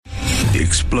The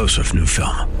explosive new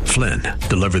film, Flynn,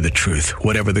 deliver the truth,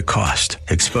 whatever the cost,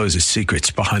 exposes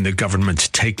secrets behind the government's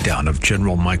takedown of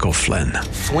General Michael Flynn.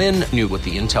 Flynn knew what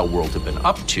the intel world had been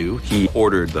up to. He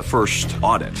ordered the first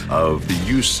audit of the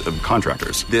use of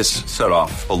contractors. This set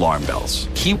off alarm bells.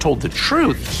 He told the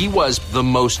truth. He was the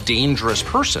most dangerous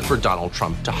person for Donald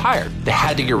Trump to hire. They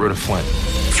had to get rid of Flynn.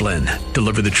 Flynn,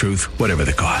 deliver the truth, whatever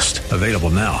the cost. Available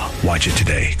now. Watch it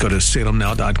today. Go to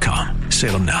salemnow.com.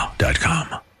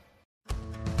 salemnow.com.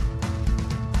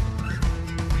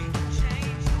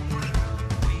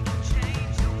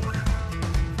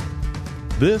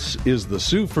 This is the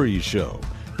Sue Fries Show,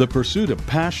 the pursuit of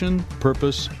passion,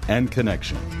 purpose, and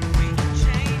connection.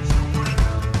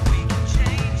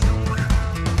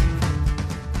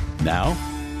 Now,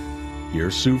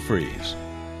 here's Sue Fries.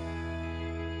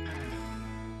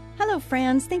 Hello,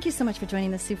 friends. Thank you so much for joining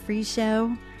the Sue Fries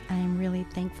Show. I'm really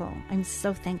thankful. I'm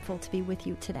so thankful to be with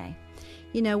you today.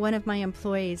 You know, one of my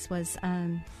employees was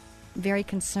very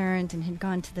concerned and had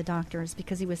gone to the doctors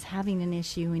because he was having an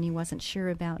issue and he wasn't sure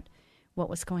about what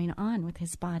was going on with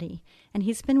his body. And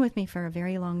he's been with me for a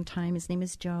very long time. His name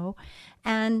is Joe.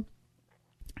 And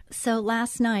so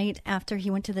last night after he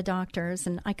went to the doctors,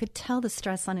 and I could tell the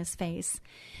stress on his face,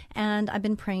 and I've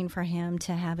been praying for him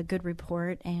to have a good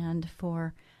report and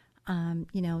for,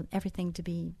 everything to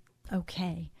be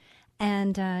okay.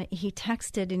 And he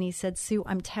texted and he said, Sue,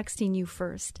 I'm texting you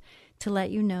first to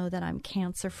let you know that I'm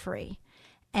cancer-free.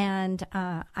 And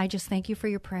I just thank you for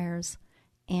your prayers.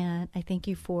 And I thank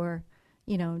you for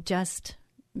just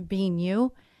being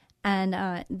you.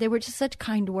 And they were just such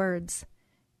kind words.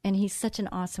 And he's such an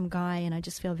awesome guy. And I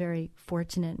just feel very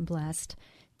fortunate and blessed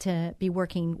to be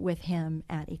working with him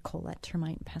at Ecolette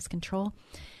Termite and Pest Control.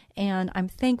 And I'm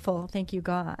thankful. Thank you,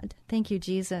 God. Thank you,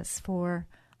 Jesus, for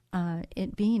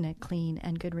it being a clean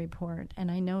and good report.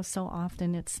 And I know so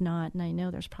often it's not. And I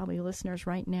know there's probably listeners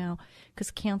right now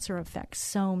because cancer affects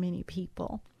so many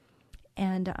people.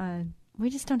 And we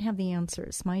just don't have the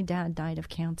answers. My dad died of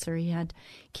cancer. He had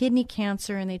kidney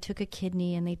cancer, and they took a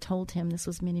kidney, and they told him, this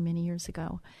was many, many years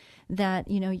ago, that,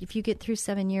 if you get through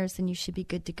 7 years, then you should be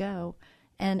good to go.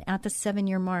 And at the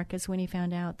 7-year mark is when he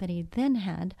found out that he then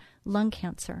had lung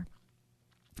cancer.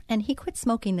 And he quit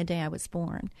smoking the day I was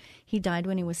born. He died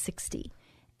when he was 60.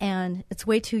 And it's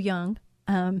way too young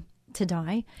to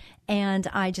die. And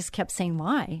I just kept saying,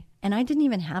 why? And I didn't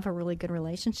even have a really good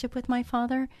relationship with my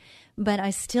father, but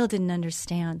I still didn't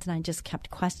understand. And I just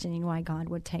kept questioning why God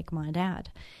would take my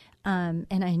dad. And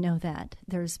I know that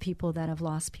there's people that have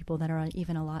lost people that are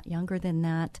even a lot younger than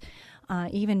that.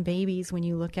 Even babies, when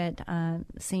you look at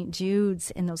St. Jude's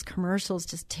and those commercials,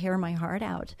 just tear my heart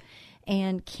out.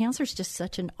 And cancer is just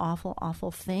such an awful,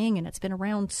 awful thing. And it's been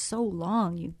around so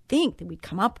long. You'd think that we'd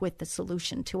come up with the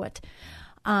solution to it.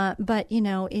 But,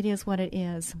 it is what it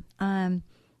is. And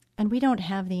we don't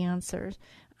have the answers.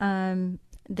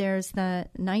 There's the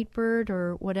Nightbird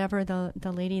or whatever,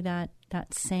 the lady that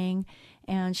sang,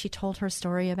 and she told her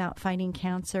story about fighting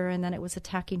cancer and that it was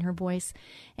attacking her voice.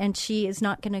 And she is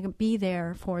not going to be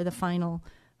there for the final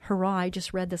hurrah. I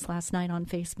just read this last night on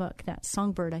Facebook. That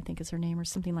Songbird, I think is her name, or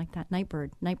something like that.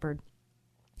 Nightbird.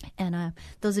 And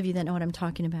those of you that know what I'm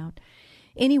talking about.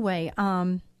 Anyway,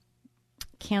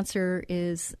 cancer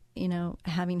is,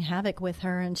 having havoc with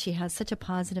her, and she has such a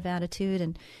positive attitude,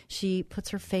 and she puts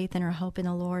her faith and her hope in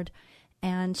the Lord.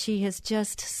 And she has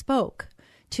just spoke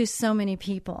to so many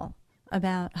people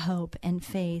about hope and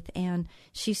faith, and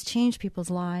she's changed people's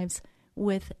lives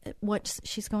with what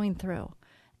she's going through.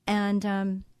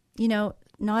 And,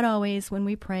 not always when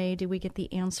we pray do we get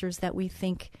the answers that we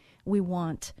think we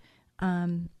want.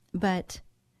 But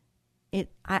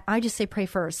I just say pray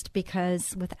first,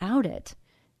 because without it,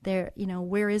 there,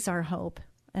 where is our hope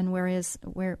and where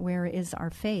is our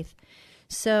faith?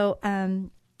 So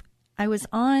I was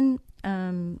on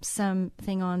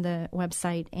something on the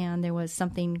website, and there was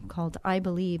something called I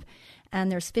Believe,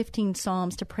 and there's 15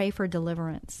 Psalms to pray for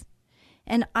deliverance.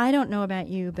 And I don't know about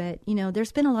you, but,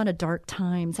 there's been a lot of dark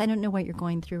times. I don't know what you're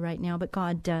going through right now, but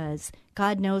God does.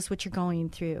 God knows what you're going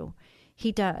through.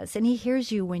 He does. And he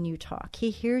hears you when you talk. He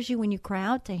hears you when you cry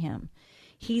out to him.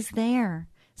 He's there.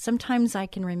 Sometimes I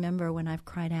can remember when I've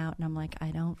cried out and I'm like,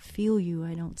 I don't feel you.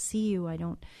 I don't see you.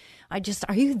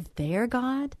 Are you there,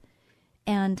 God?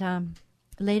 And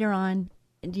later on,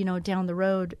 down the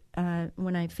road,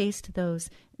 when I faced those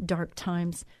dark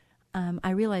times, I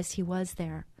realized he was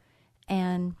there.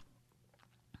 And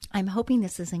I'm hoping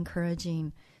this is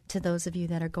encouraging to those of you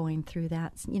that are going through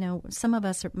that. Some of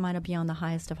us might be on the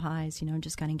highest of highs,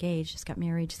 just got engaged, just got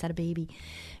married, just had a baby.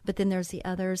 But then there's the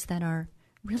others that are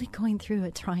really going through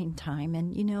a trying time.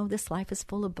 And, this life is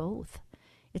full of both.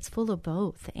 It's full of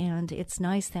both. And it's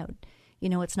nice that,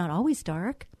 it's not always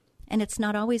dark, and it's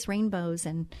not always rainbows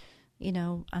and,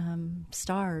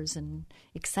 stars and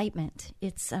excitement.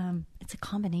 It's a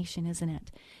combination, isn't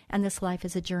it? And this life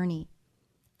is a journey.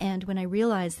 And when I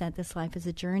realized that this life is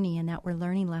a journey and that we're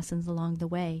learning lessons along the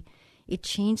way, it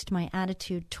changed my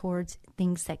attitude towards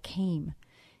things that came,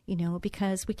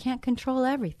 because we can't control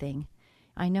everything.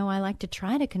 I know I like to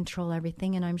try to control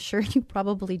everything, and I'm sure you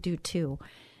probably do too,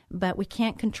 but we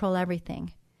can't control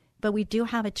everything. But we do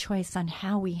have a choice on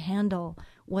how we handle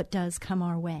what does come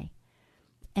our way.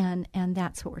 And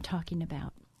that's what we're talking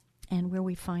about, and where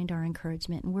we find our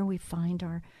encouragement and where we find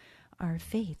our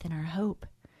faith and our hope.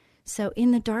 So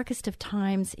in the darkest of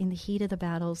times, in the heat of the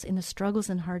battles, in the struggles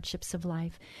and hardships of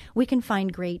life, we can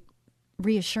find great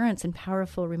reassurance and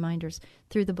powerful reminders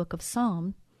through the book of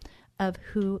Psalm of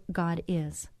who God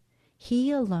is.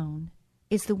 He alone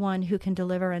is the one who can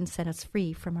deliver and set us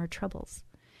free from our troubles.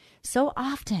 So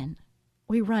often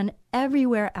we run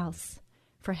everywhere else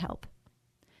for help,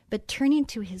 but turning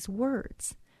to his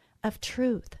words of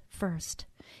truth first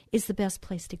is the best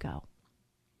place to go.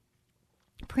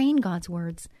 Praying God's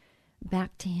words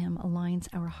back to him aligns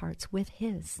our hearts with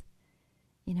his.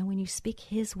 When you speak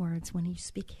his words, when you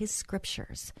speak his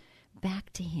scriptures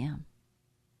back to him,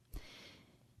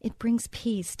 it brings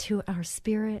peace to our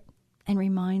spirit and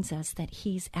reminds us that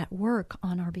he's at work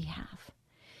on our behalf.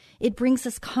 It brings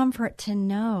us comfort to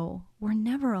know we're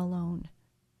never alone,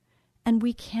 and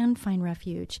we can find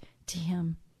refuge to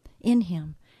him, in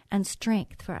him, and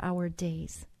strength for our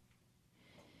days.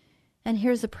 And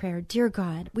here's a prayer. Dear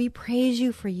God, we praise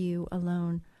you, for you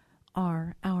alone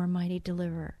are our mighty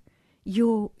deliverer.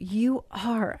 You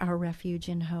are our refuge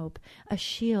and hope, a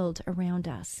shield around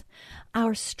us,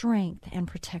 our strength and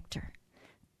protector.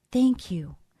 Thank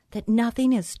you that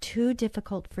nothing is too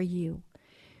difficult for you.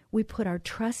 We put our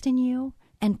trust in you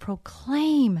and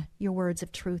proclaim your words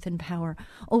of truth and power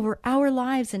over our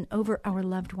lives and over our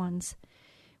loved ones.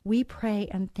 We pray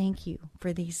and thank you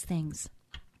for these things.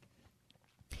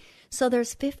 So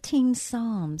there's 15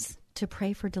 Psalms to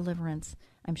pray for deliverance.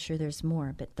 I'm sure there's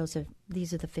more, but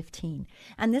these are the 15.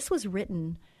 And this was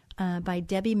written by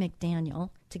Debbie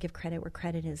McDaniel, to give credit where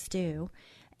credit is due.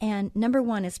 And number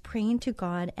 1 is praying to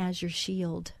God as your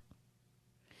shield.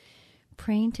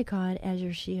 Praying to God as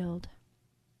your shield.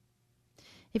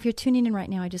 If you're tuning in right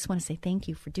now, I just want to say thank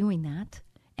you for doing that.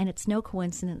 And it's no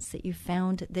coincidence that you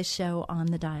found this show on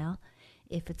the dial,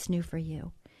 if it's new for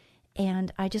you.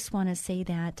 And I just want to say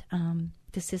that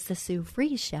this is the Sue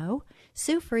Fries Show.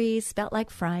 Sue Fries, spelt like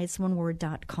fries,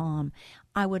 oneword.com.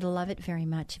 I would love it very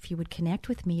much if you would connect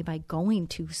with me by going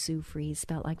to Sue Fries,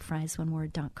 spelt like fries,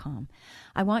 oneword.com.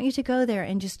 I want you to go there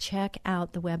and just check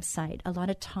out the website. A lot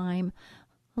of time,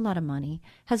 a lot of money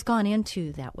has gone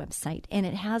into that website, and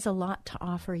it has a lot to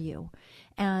offer you.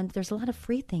 And there's a lot of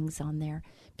free things on there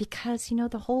because,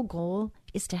 the whole goal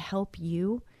is to help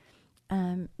you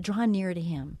draw near to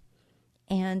him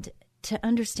and to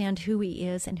understand who he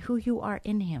is and who you are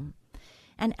in him.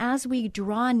 And as we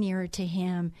draw nearer to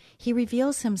him, he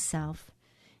reveals himself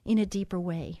in a deeper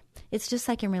way. It's just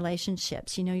like in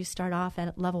relationships. You start off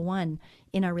at level 1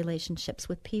 in our relationships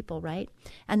with people, right?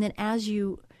 And then as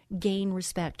you gain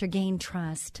respect or gain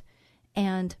trust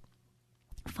and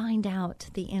find out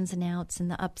the ins and outs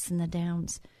and the ups and the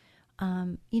downs,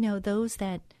 those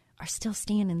that are still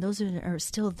standing, those that are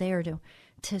still there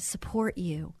to support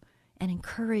you and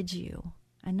encourage you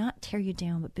and not tear you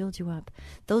down but build you up,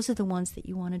 those are the ones that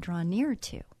you want to draw near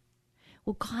to.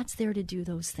 Well, God's there to do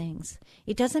those things.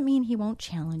 It doesn't mean he won't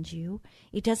challenge you.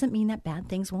 It doesn't mean that bad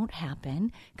things won't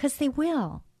happen, because they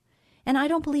will. And I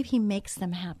don't believe he makes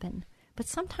them happen, but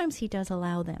sometimes he does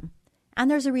allow them. And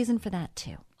there's a reason for that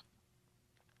too.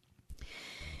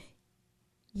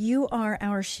 You are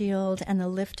our shield and the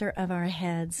lifter of our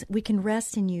heads. We can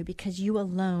rest in you because you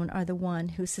alone are the one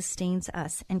who sustains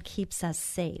us and keeps us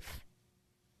safe.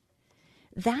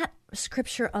 That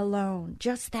scripture alone,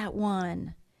 just that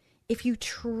one, if you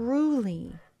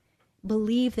truly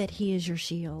believe that he is your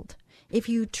shield, if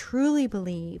you truly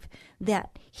believe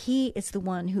that he is the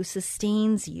one who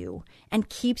sustains you and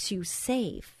keeps you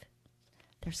safe,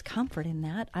 there's comfort in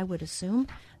that, I would assume.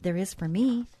 There is for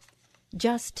me,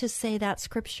 just to say that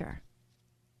scripture.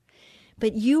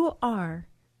 But you are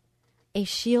a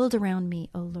shield around me,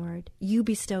 O Lord. You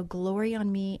bestow glory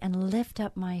on me and lift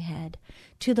up my head.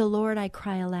 To the Lord I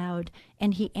cry aloud,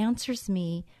 and he answers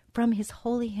me from his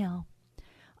holy hill.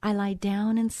 I lie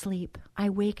down and sleep. I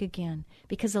wake again,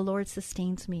 because the Lord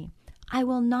sustains me. I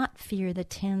will not fear the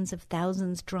tens of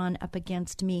thousands drawn up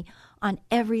against me on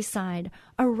every side.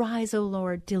 Arise, O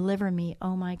Lord, deliver me,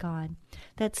 O my God.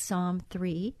 That's Psalm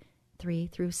 3, 3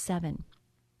 through 7.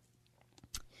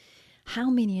 How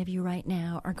many of you right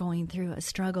now are going through a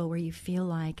struggle where you feel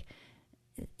like,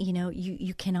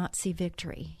 you cannot see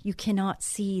victory? You cannot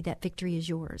see that victory is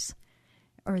yours,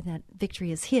 or that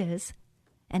victory is His.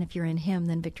 And if you're in Him,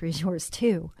 then victory is yours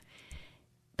too.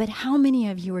 But how many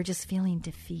of you are just feeling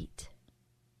defeat?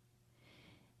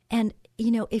 And,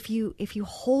 if you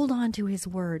hold on to His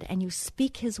word and you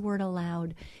speak His word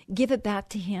aloud, give it back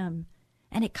to Him,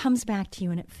 and it comes back to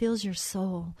you and it fills your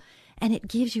soul, and it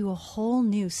gives you a whole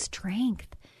new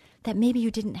strength that maybe you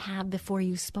didn't have before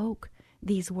you spoke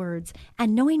these words,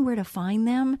 and knowing where to find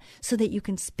them so that you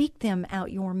can speak them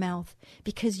out your mouth,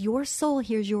 because your soul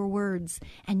hears your words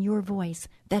and your voice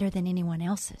better than anyone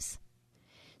else's.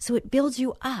 So it builds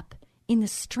you up in the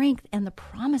strength and the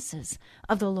promises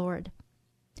of the Lord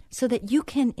so that you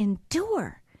can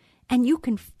endure and you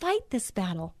can fight this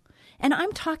battle. And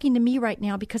I'm talking to me right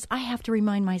now because I have to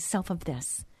remind myself of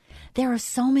this. There are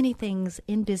so many things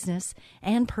in business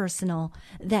and personal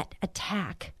that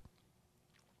attack.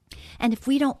 And if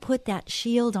we don't put that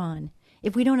shield on,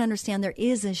 if we don't understand there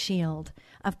is a shield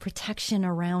of protection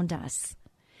around us,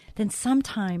 then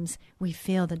sometimes we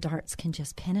feel the darts can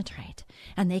just penetrate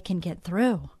and they can get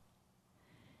through.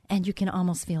 And you can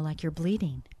almost feel like you're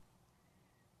bleeding.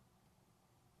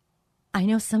 I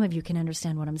know some of you can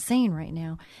understand what I'm saying right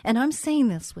now. And I'm saying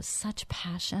this with such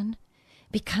passion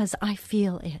because I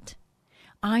feel it.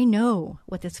 I know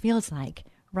what this feels like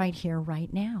right here,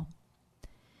 right now.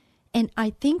 And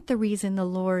I think the reason the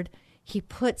Lord, He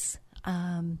puts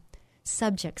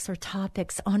subjects or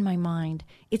topics on my mind,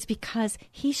 it's because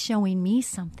He's showing me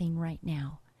something right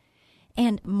now.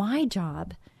 And my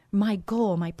job, my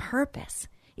goal, my purpose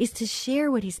is to share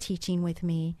what He's teaching with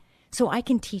me so I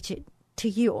can teach it to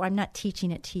you. I'm not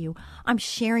teaching it to you. I'm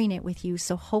sharing it with you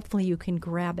so hopefully you can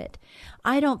grab it.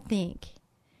 I don't think,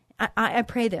 I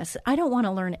pray this, I don't want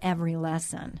to learn every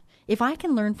lesson. If I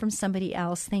can learn from somebody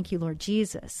else, thank you, Lord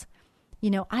Jesus.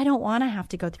 I don't want to have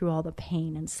to go through all the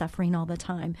pain and suffering all the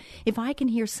time. If I can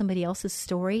hear somebody else's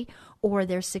story or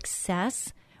their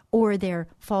success or their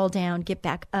fall down, get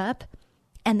back up,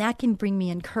 and that can bring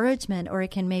me encouragement, or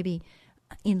it can maybe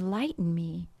enlighten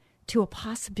me to a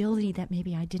possibility that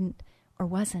maybe I didn't or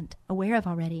wasn't aware of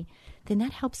already, then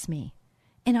that helps me.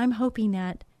 And I'm hoping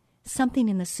that something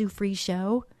in the Sue Free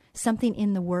Show, something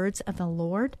in the words of the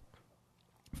Lord,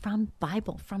 from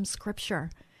Bible, from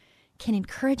Scripture, can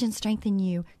encourage and strengthen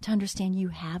you to understand you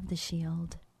have the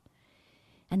shield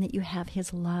and that you have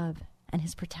His love and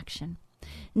His protection.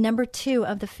 Number 2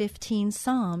 of the 15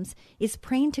 Psalms is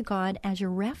praying to God as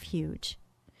your refuge.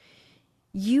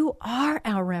 You are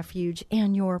our refuge,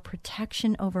 and your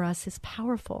protection over us is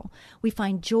powerful. We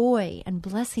find joy and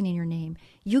blessing in your name.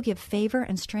 You give favor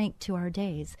and strength to our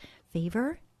days.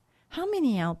 Favor? How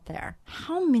many out there?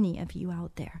 How many of you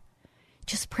out there?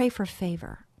 Just pray for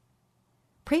favor.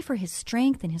 Pray for His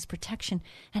strength and His protection.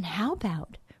 And how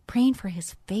about praying for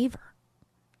His favor?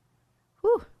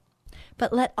 Whew.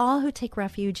 But let all who take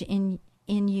refuge in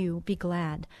you be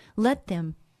glad. Let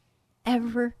them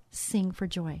ever sing for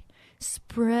joy.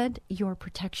 Spread your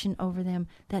protection over them,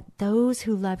 that those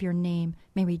who love your name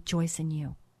may rejoice in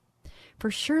you.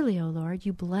 For surely, O Lord,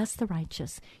 you bless the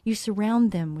righteous. You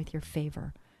surround them with your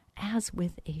favor, as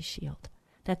with a shield.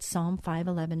 That's Psalm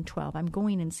 5:11-12. I'm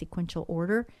going in sequential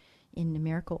order, in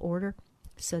numerical order,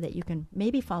 so that you can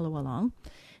maybe follow along.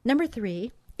 Number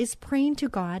 3 is praying to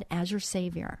God as your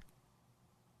Savior.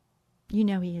 You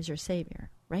know He is your Savior,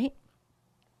 right?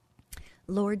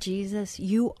 Lord Jesus,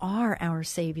 you are our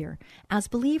Savior. As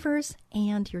believers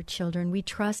and your children, we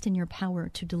trust in your power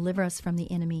to deliver us from the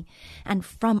enemy and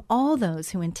from all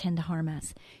those who intend to harm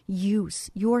us. You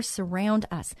surround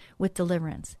us with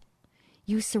deliverance.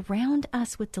 You surround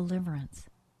us with deliverance.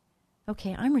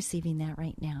 Okay, I'm receiving that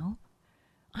right now.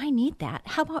 I need that.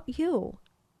 How about you?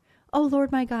 Oh,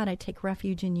 Lord, my God, I take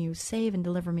refuge in you. Save and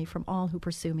deliver me from all who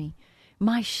pursue me.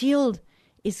 My shield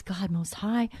is God Most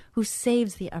High, who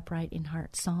saves the upright in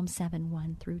heart. Psalm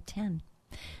 7:1-10.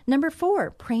 Number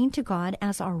 4, praying to God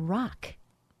as our rock.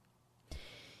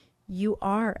 You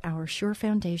are our sure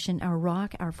foundation, our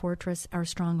rock, our fortress, our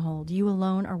stronghold. You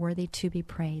alone are worthy to be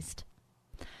praised.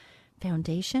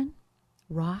 Foundation,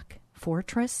 rock,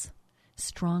 fortress,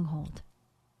 stronghold.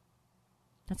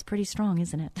 That's pretty strong,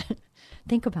 isn't it?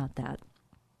 Think about that.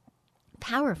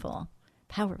 Powerful.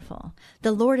 Powerful.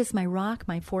 The Lord is my rock,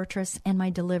 my fortress, and my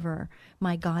deliverer.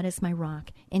 My God is my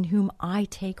rock, in whom I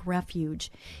take refuge.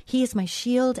 He is my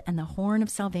shield and the horn of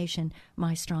salvation,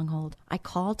 my stronghold. I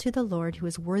call to the Lord, who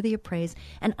is worthy of praise,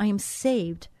 and I am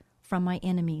saved from my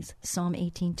enemies. Psalm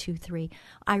 18:2-3.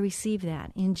 I receive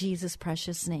that in Jesus'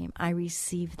 precious name. I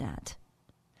receive that.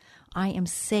 I am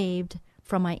saved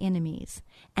from my enemies.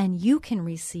 And you can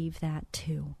receive that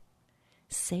too.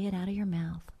 Say it out of your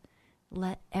mouth.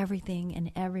 Let everything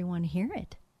and everyone hear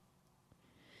it.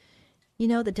 You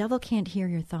know, the devil can't hear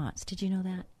your thoughts. Did you know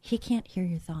that? He can't hear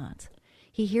your thoughts.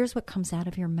 He hears what comes out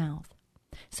of your mouth.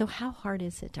 So how hard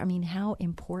is it? I mean, how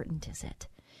important is it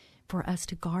for us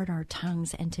to guard our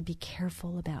tongues and to be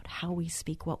careful about how we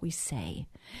speak, what we say?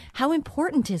 How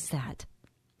important is that?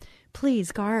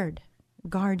 Please guard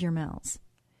your mouths.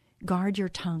 Guard your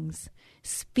tongues.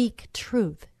 Speak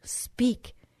truth.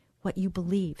 Speak what you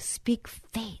believe. Speak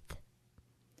faith.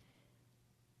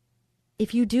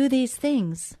 If you do these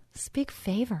things, speak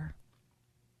favor,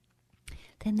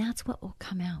 then that's what will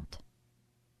come out.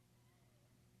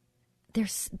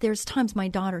 There's times my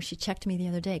daughter, she checked me the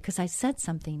other day because I said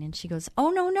something and she goes, "Oh,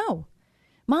 no.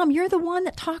 Mom, you're the one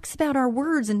that talks about our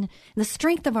words and the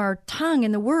strength of our tongue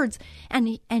and the words,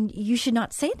 and you should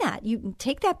not say that. You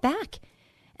take that back."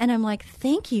 And I'm like,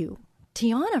 "Thank you,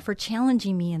 Tiana, for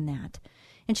challenging me in that."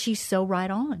 And she's so right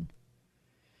on.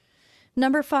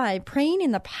 Number 5, praying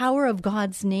in the power of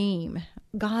God's name.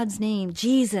 God's name.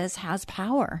 Jesus has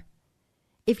power.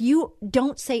 If you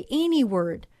don't say any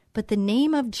word but the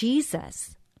name of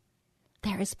Jesus,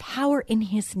 there is power in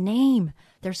his name.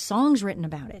 There's songs written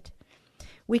about it.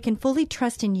 We can fully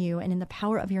trust in you and in the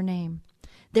power of your name.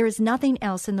 There is nothing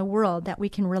else in the world that we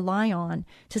can rely on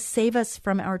to save us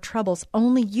from our troubles.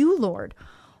 Only you, Lord,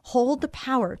 hold the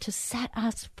power to set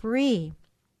us free.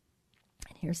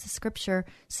 And here's the scripture,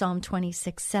 Psalm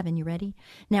 26:7. You ready?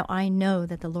 Now I know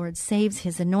that the Lord saves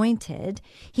his anointed.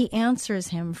 He answers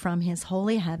him from his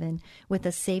holy heaven with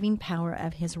the saving power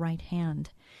of his right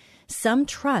hand. Some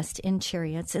trust in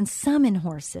chariots and some in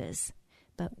horses,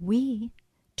 but we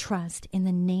trust in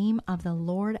the name of the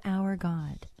Lord our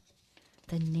God.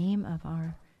 The name of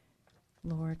our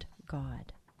Lord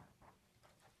God.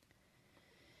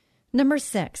 Number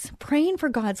 6, praying for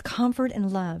God's comfort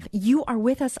and love. You are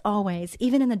with us always,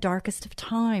 even in the darkest of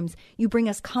times. You bring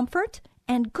us comfort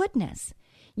and goodness.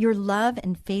 Your love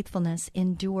and faithfulness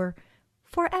endure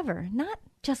forever, not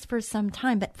just for some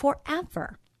time, but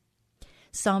forever.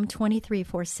 Psalm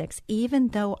 23:4-6, even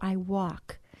though I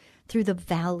walk through the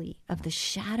valley of the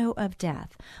shadow of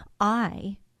death,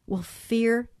 I will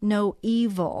fear no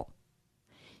evil.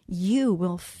 You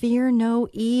will fear no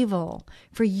evil,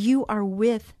 for you are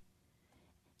with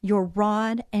your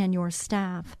rod and your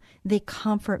staff. They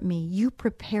comfort me. You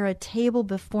prepare a table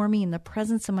before me in the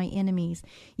presence of my enemies.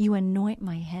 You anoint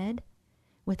my head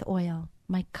with oil.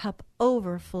 My cup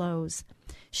overflows.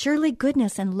 Surely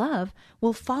goodness and love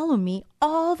will follow me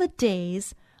all the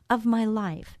days of my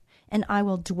life, and I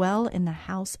will dwell in the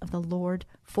house of the Lord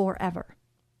forever.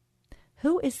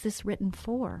 Who is this written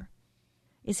for?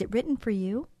 Is it written for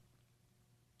you?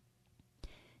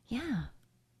 Yeah,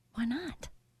 why not?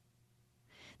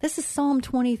 This is Psalm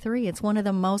 23. It's one of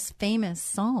the most famous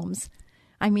Psalms.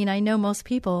 I mean, I know most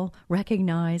people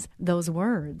recognize those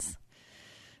words.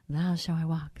 Thou shalt I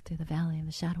walk through the valley of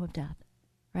the shadow of death,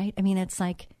 right? I mean, it's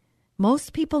like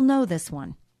most people know this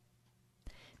one.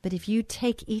 But if you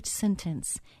take each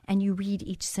sentence and you read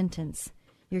each sentence,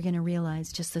 you're going to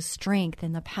realize just the strength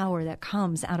and the power that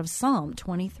comes out of Psalm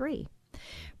 23.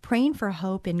 Praying for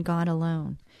hope in God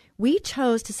alone. We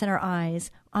chose to set our eyes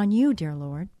on you, dear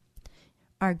Lord,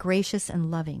 are gracious and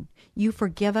loving. You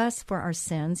forgive us for our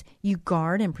sins. You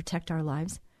guard and protect our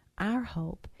lives. Our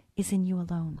hope is in you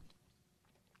alone.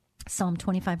 Psalm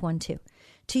 25:1-2.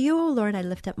 To you, O Lord, I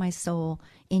lift up my soul.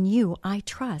 In you I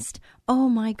trust. O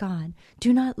my God,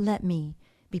 do not let me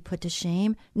be put to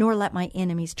shame, nor let my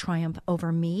enemies triumph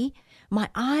over me. My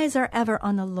eyes are ever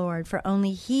on the Lord, for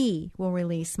only he will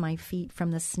release my feet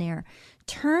from the snare.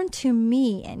 Turn to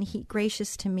me and be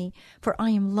gracious to me, for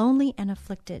I am lonely and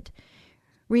afflicted.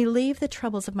 Relieve the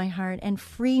troubles of my heart and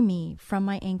free me from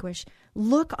my anguish.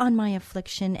 Look on my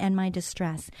affliction and my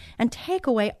distress, and take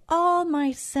away all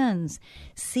my sins.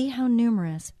 See how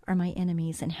numerous are my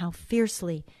enemies and how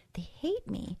fiercely they hate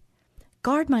me.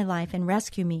 Guard my life and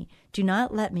rescue me. Do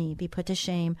not let me be put to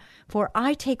shame, for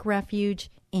I take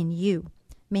refuge in you.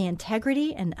 May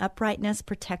integrity and uprightness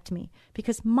protect me,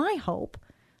 because my hope,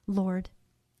 Lord,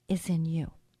 is in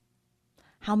you.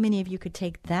 How many of you could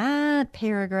take that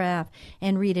paragraph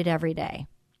and read it every day?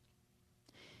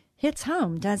 Hits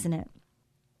home, doesn't it?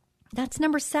 That's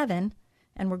number 7,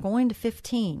 and we're going to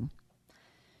 15.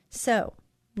 So,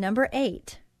 number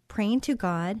 8, praying to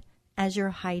God as your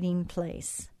hiding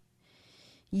place.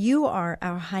 You are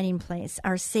our hiding place,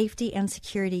 our safety and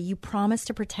security. You promise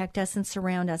to protect us and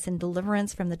surround us in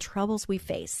deliverance from the troubles we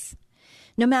face.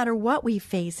 No matter what we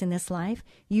face in this life,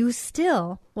 you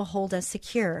still will hold us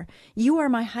secure. You are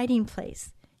my hiding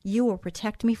place. You will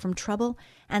protect me from trouble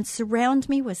and surround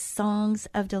me with songs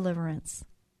of deliverance.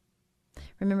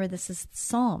 Remember, this is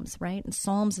Psalms, right? And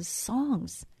Psalms is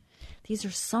songs. These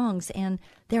are songs, and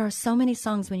there are so many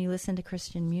songs when you listen to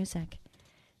Christian music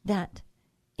that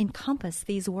encompass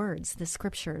these words, the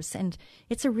scriptures. And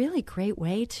it's a really great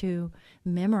way to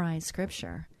memorize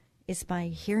scripture is by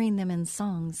hearing them in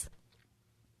songs.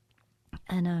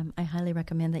 And I highly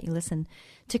recommend that you listen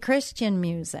to Christian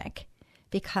music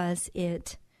because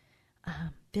it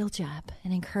builds you up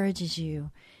and encourages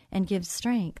you and gives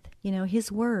strength. You know,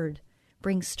 his word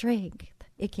brings strength.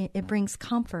 It brings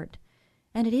comfort,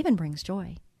 and it even brings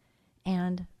joy.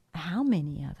 And how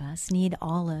many of us need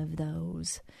all of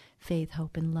those? Faith,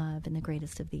 hope, and love, and the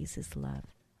greatest of these is love.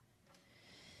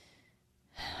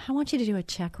 I want you to do a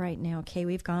check right now, okay?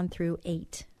 We've gone through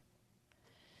 8.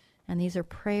 And these are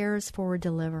prayers for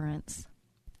deliverance.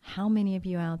 How many of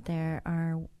you out there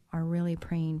are really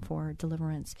praying for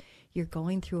deliverance? You're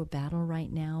going through a battle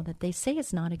right now that they say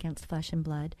is not against flesh and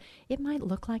blood. It might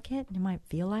look like it, it might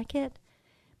feel like it,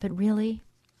 but really,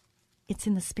 it's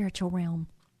in the spiritual realm.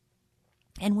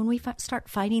 And when we start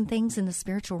fighting things in the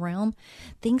spiritual realm,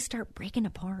 things start breaking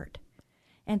apart.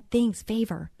 And things,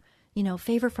 favor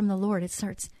from the Lord, it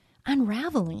starts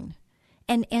unraveling.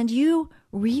 And you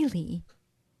really,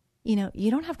 you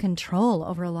don't have control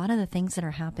over a lot of the things that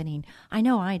are happening. I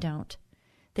know I don't.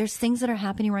 There's things that are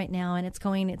happening right now, and it's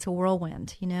a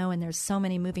whirlwind, and there's so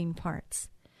many moving parts.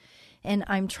 And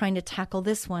I'm trying to tackle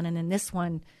this one, and then this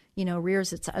one,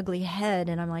 rears its ugly head,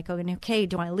 and I'm like, okay,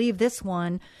 do I leave this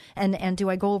one, and do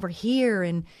I go over here,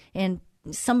 and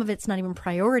some of it's not even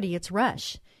priority, it's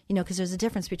rush, because there's a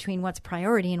difference between what's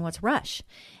priority and what's rush.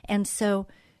 And so,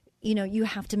 you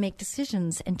have to make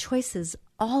decisions and choices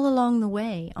all along the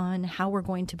way on how we're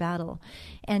going to battle.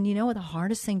 And the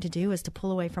hardest thing to do is to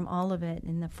pull away from all of it.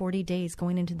 In the 40 days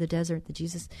going into the desert, that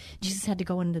Jesus had to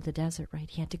go into the desert, right?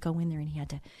 He had to go in there and he had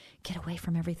to get away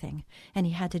from everything. And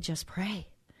he had to just pray.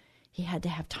 He had to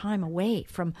have time away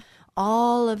from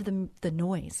all of the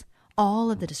noise,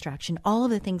 all of the distraction, all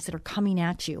of the things that are coming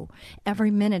at you every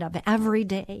minute of every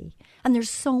day. And there's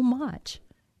so much,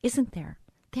 isn't there?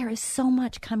 There is so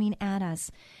much coming at us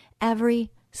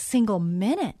every single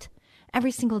minute,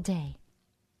 every single day.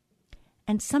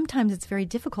 And sometimes it's very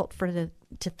difficult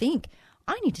to think,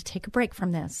 I need to take a break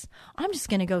from this. I'm just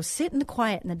going to go sit in the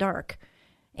quiet in the dark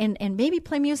and maybe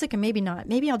play music and maybe not.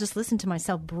 Maybe I'll just listen to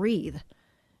myself breathe,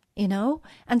 And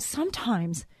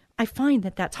sometimes I find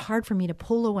that that's hard for me to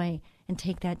pull away and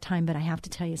take that time. But I have to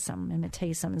tell you something. I'm going to tell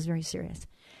you something that's very serious.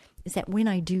 Is that when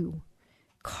I do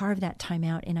carve that time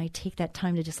out and I take that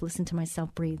time to just listen to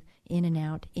myself breathe in and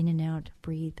out,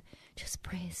 breathe. Just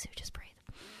breathe, Sue, just breathe.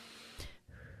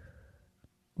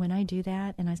 When I do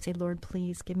that and I say, Lord,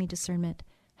 please give me discernment.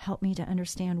 Help me to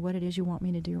understand what it is you want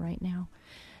me to do right now.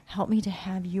 Help me to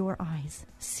have your eyes,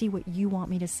 see what you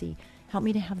want me to see. Help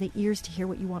me to have the ears to hear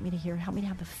what you want me to hear. Help me to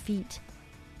have the feet.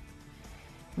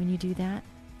 When you do that,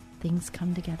 things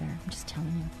come together. I'm just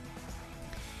telling you.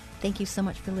 Thank you so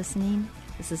much for listening.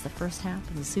 This is the first half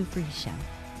of the Sue Fries Show.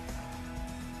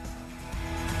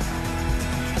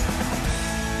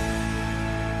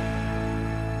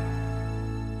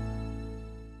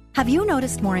 Have you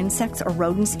noticed more insects or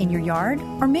rodents in your yard,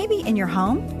 or maybe in your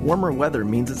home? Warmer weather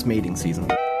means it's mating season.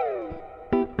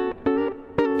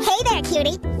 Hey there,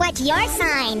 cutie. What's your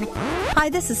sign? Hi,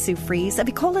 this is Sue Fries of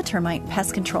Ecola Termite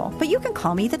Pest Control, but you can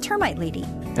call me the Termite Lady.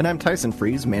 And I'm Tyson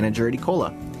Fries, manager at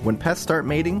Ecola. When pests start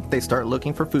mating, they start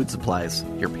looking for food supplies.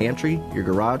 Your pantry, your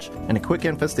garage, and a quick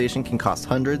infestation can cost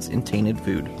hundreds in tainted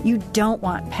food. You don't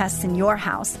want pests in your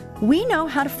house. We know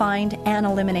how to find and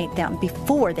eliminate them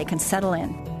before they can settle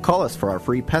in. Call us for our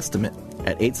free Pestimate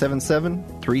at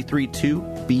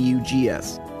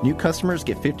 877-332-BUGS. New customers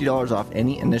get $50 off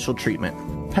any initial treatment.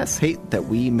 Pests hate that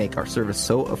we make our service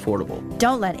so affordable.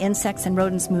 Don't let insects and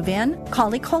rodents move in.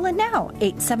 Call Ecola now,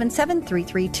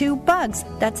 877-332-BUGS.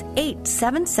 That's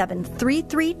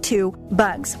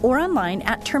 877-332-BUGS. Or online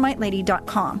at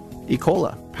termitelady.com.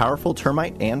 Ecola, powerful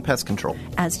termite and pest control.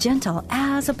 As gentle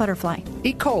as a butterfly.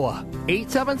 Ecola,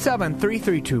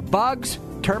 877-332-BUGS,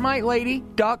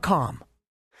 termitelady.com.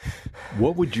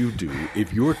 What would you do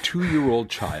if your 2-year-old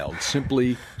child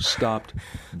simply stopped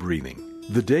breathing?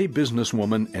 The day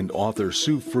businesswoman and author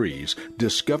Sue Fries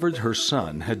discovered her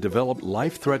son had developed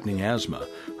life-threatening asthma,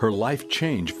 her life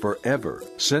changed forever,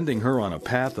 sending her on a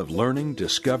path of learning,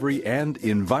 discovery, and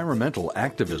environmental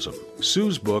activism.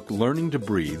 Sue's book, Learning to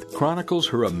Breathe, chronicles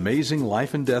her amazing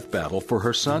life and death battle for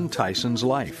her son Tyson's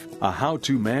life, a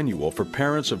how-to manual for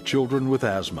parents of children with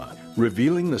asthma.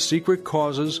 revealing the secret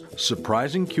causes,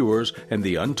 surprising cures, and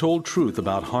the untold truth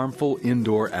about harmful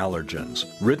indoor allergens.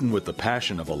 Written with the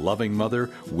passion of a loving mother,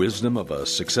 wisdom of a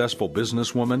successful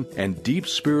businesswoman, and deep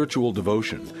spiritual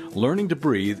devotion, Learning to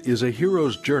Breathe is a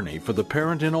hero's journey for the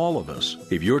parent in all of us.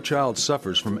 If your child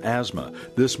suffers from asthma,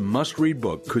 this must-read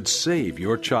book could save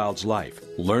your child's life.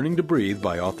 Learning to Breathe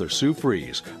by author Sue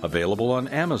Fries, available on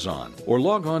Amazon, or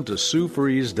log on to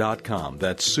SueFries.com.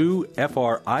 That's Sue,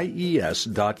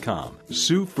 Fries.com.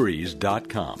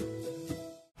 SueFries.com.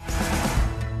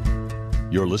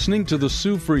 You're listening to The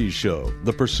Sue Fries Show,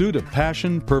 the pursuit of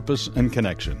passion, purpose, and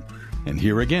connection. And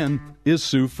here again is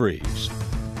Sue Fries.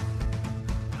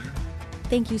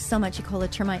 Thank you so much, Ecola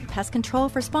Termite Pest Control,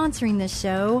 for sponsoring this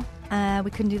show.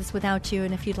 We couldn't do this without you,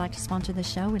 and if you'd like to sponsor the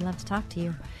show, we'd love to talk to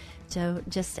you. So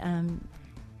just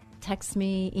text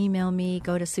me, email me,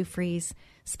 go to Sue Fries,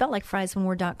 spelled like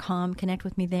friesoneword.com, connect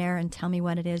with me there and tell me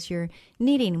what it is you're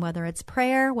needing, whether it's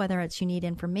prayer, whether it's you need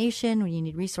information, or you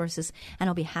need resources, and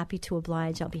I'll be happy to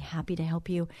oblige. I'll be happy to help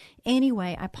you any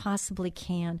way I possibly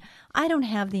can. I don't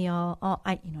have the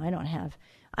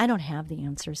I don't have the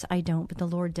answers. I don't, but the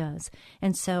Lord does.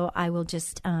 And so I will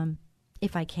just,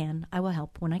 if I can, I will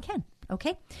help when I can.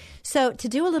 Okay? So to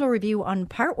do a little review on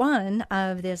part one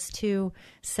of this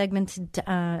two-segmented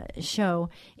show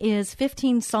is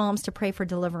 15 Psalms to pray for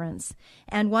deliverance.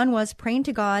 And one was praying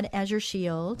to God as your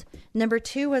shield. Number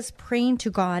 2 was praying to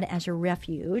God as your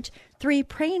refuge. 3,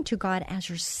 praying to God as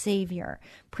your Savior.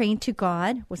 Praying to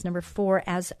God was number 4,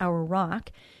 as our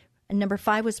rock. And number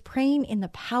 5 was praying in the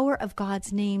power of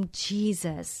God's name,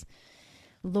 Jesus,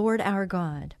 Lord our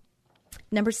God.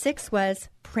 Number 6 was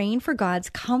praying for God's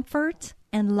comfort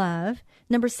and love.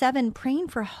 Number 7, praying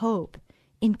for hope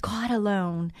in God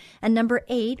alone. And number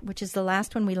 8, which is the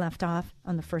last one we left off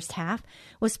on the first half,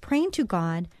 was praying to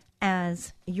God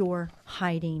as your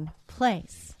hiding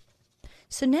place.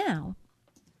 So now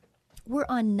we're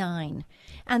on 9,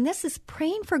 and this is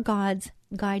praying for God's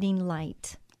guiding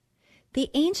light. The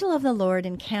angel of the Lord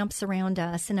encamps around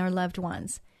us and our loved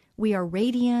ones. We are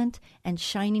radiant and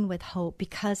shining with hope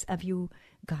because of you,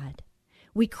 God.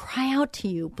 We cry out to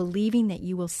you, believing that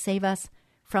you will save us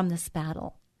from this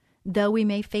battle. Though we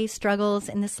may face struggles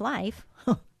in this life,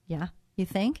 yeah, you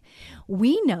think?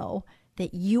 We know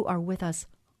that you are with us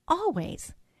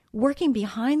always, working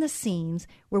behind the scenes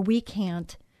where we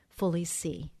can't fully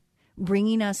see,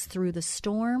 bringing us through the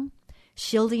storm,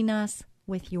 shielding us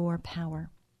with your power.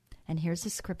 And here's the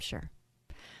scripture.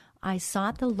 I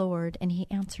sought the Lord, and he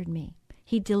answered me.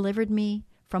 He delivered me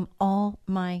from all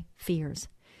my fears.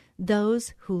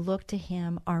 Those who look to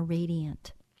him are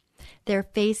radiant. Their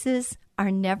faces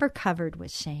are never covered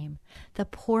with shame. The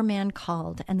poor man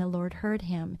called, and the Lord heard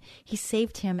him. He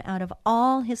saved him out of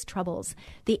all his troubles.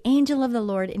 The angel of the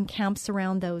Lord encamps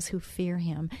around those who fear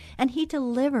him, and he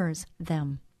delivers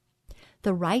them.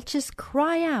 The righteous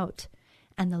cry out,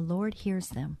 and the Lord hears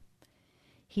them.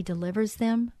 He delivers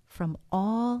them from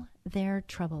all their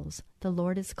troubles. The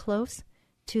Lord is close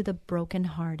to the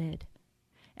brokenhearted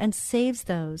and saves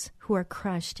those who are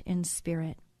crushed in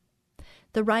spirit.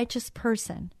 The righteous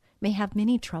person may have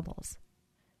many troubles.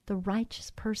 The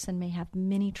righteous person may have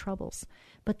many troubles,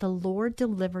 but the Lord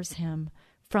delivers him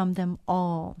from them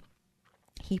all.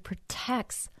 He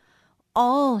protects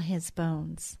all his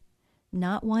bones.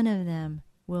 Not one of them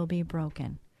will be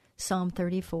broken. Psalm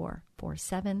 34,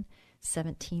 4-7,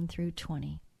 17 through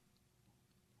 20.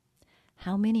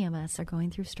 How many of us are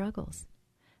going through struggles?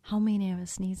 How many of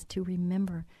us needs to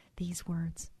remember these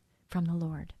words from the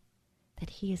Lord,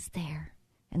 that he is there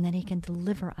and that he can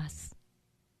deliver us?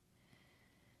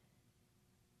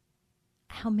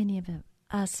 How many of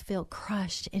us feel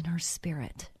crushed in our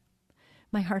spirit?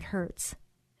 My heart hurts.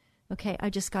 Okay,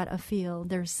 I just got a feel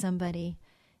there's somebody,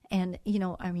 and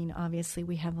obviously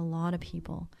we have a lot of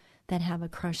people that have a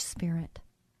crushed spirit.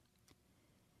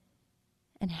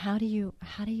 And how do you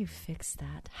fix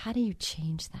that? How do you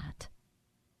change that?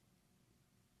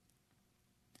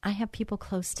 I have people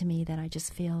close to me that I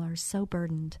just feel are so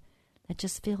burdened, that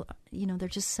just feel, they're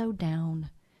just so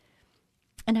down.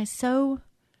 And I so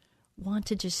want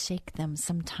to just shake them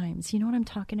sometimes. You know what I'm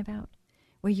talking about?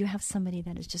 Where you have somebody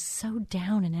that is just so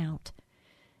down and out,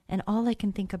 and all I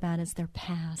can think about is their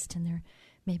past and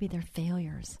maybe their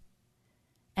failures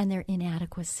and their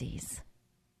inadequacies.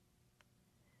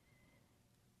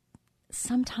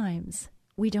 Sometimes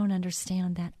we don't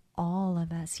understand that all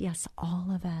of us, yes, all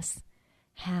of us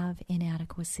have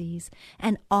inadequacies,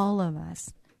 and all of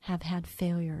us have had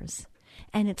failures.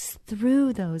 And it's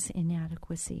through those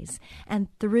inadequacies and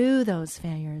through those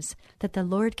failures that the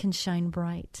Lord can shine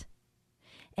bright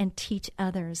and teach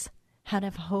others how to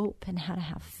have hope and how to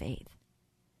have faith.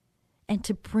 and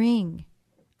to bring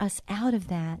us out of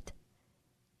that.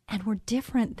 And we're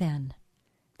different then.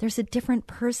 There's a different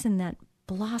person that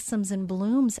blossoms and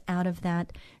blooms out of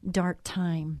that dark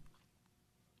time.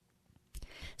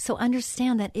 So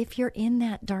understand that if you're in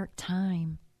that dark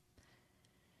time,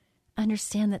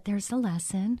 understand that there's a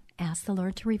lesson. Ask the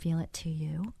Lord to reveal it to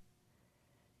you.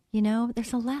 You know,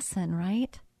 there's a lesson,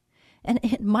 right? And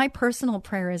my personal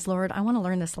prayer is, Lord, I want to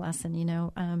learn this lesson, you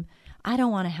know. I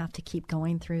don't want to have to keep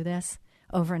going through this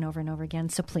over and over and over again.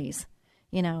 So please,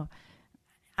 you know,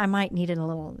 I might need it a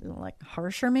little like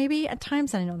harsher maybe at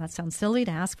times. I know that sounds silly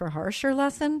to ask for a harsher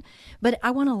lesson, but I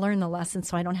want to learn the lesson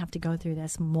so I don't have to go through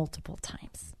this multiple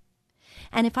times.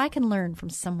 And if I can learn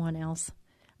from someone else,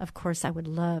 of course, I would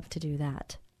love to do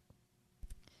that.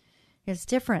 There's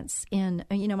difference in,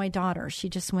 you know, my daughter, she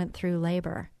just went through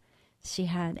labor. She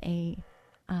had a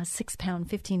 6-pound,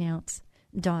 15-ounce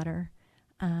daughter.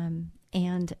 And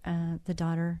the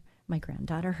daughter, my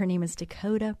granddaughter, her name is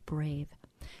Dakota Brave.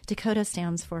 Dakota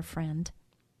stands for friend.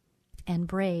 And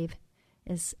Brave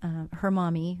is her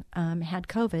mommy had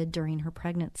COVID during her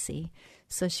pregnancy.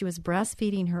 So she was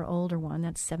breastfeeding her older one,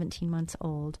 that's 17 months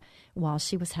old, while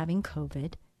she was having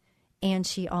COVID. And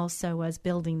she also was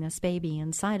building this baby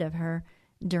inside of her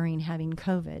during having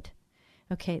COVID.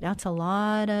 Okay, that's a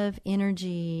lot of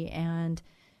energy and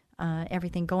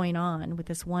everything going on with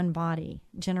this one body,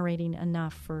 generating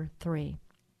enough for 3.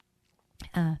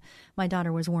 My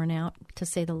daughter was worn out, to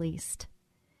say the least.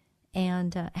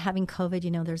 And having COVID, you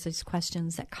know, there's these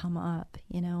questions that come up,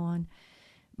 you know,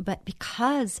 but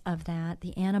because of that,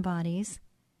 the antibodies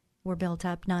were built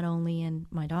up not only in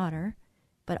my daughter,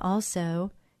 but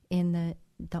also in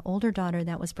the older daughter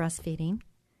that was breastfeeding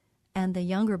and the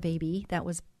younger baby that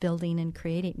was building and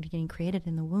getting created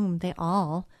in the womb. They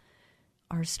all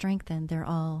are strengthened. They're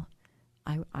all,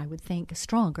 I would think,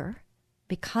 stronger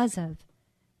because of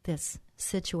this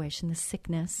situation, the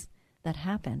sickness that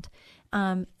happened.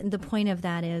 The point of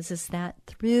that is that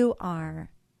through our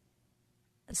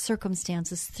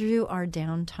circumstances, through our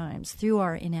downtimes, through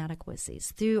our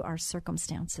inadequacies, through our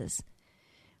circumstances,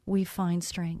 we find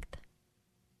strength.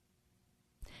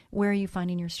 Where are you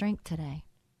finding your strength today?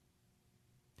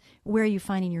 Where are you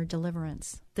finding your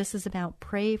deliverance? This is about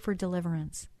pray for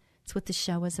deliverance. It's what the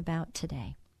show is about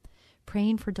today.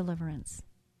 Praying for deliverance.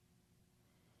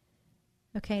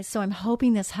 Okay, so I'm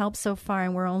hoping this helps so far,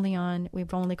 and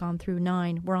we've only gone through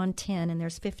 9. We're on 10, and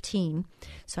there's 15,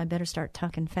 so I better start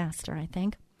talking faster, I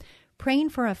think. Praying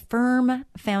for a firm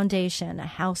foundation. A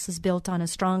house is built on a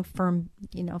strong, firm,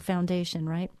 foundation,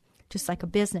 right? Just like a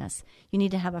business. You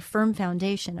need to have a firm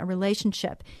foundation, a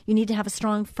relationship. You need to have a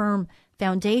strong, firm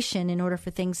foundation in order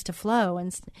for things to flow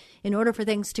and in order for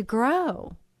things to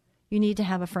grow. You need to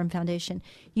have a firm foundation.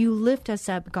 You lift us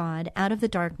up, God, out of the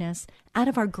darkness, out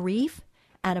of our grief,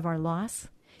 out of our loss.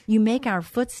 You make our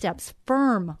footsteps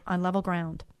firm on level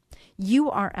ground.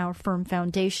 You are our firm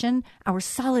foundation, our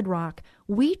solid rock.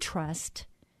 We trust,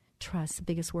 the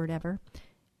biggest word ever,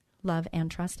 love and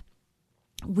trust.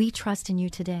 We trust in you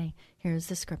today. Here's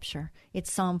the scripture.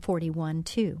 It's Psalm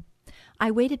 41:2.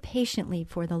 I waited patiently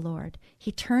for the Lord.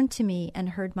 He turned to me and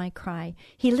heard my cry.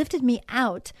 He lifted me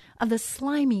out of the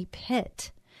slimy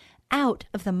pit, out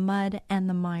of the mud and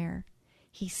the mire.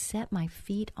 He set my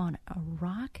feet on a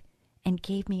rock and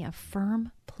gave me a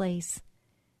firm place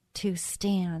to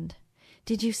stand.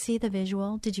 Did you see the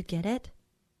visual? Did you get it?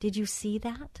 Did you see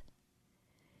that?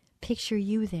 Picture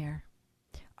you there.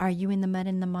 Are you in the mud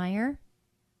and the mire?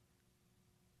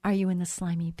 Are you in the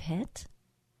slimy pit?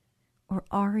 Or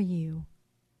are you,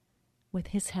 with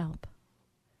his help,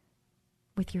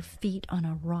 with your feet on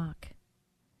a rock,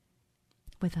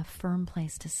 with a firm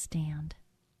place to stand?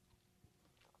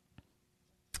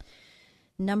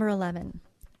 Number 11,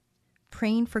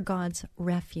 praying for God's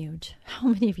refuge. How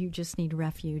many of you just need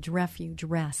refuge,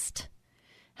 rest?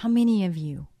 How many of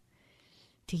you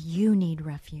do you need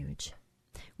refuge?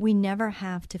 We never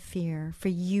have to fear, for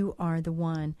you are the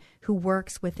one who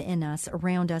works within us,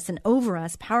 around us, and over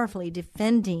us, powerfully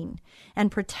defending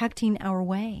and protecting our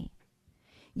way.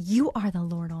 You are the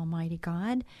Lord Almighty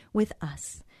God with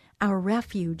us, our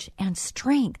refuge and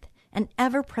strength and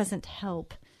ever-present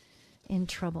help in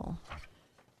trouble.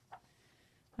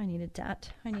 I needed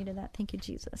that. Thank you,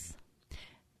 Jesus.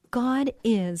 God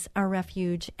is our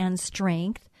refuge and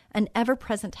strength, an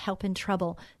ever-present help in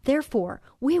trouble. Therefore,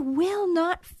 we will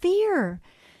not fear.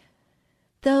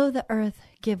 Though the earth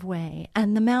give way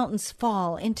and the mountains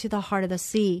fall into the heart of the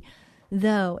sea,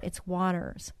 though its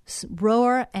waters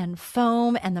roar and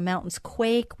foam and the mountains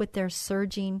quake with their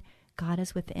surging, God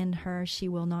is within her. She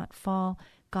will not fall.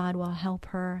 God will help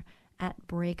her at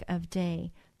break of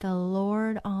day. The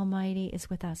Lord Almighty is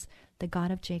with us. The God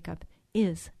of Jacob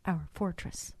is our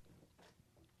fortress.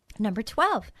 Number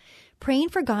 12, praying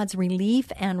for God's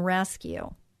relief and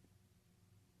rescue.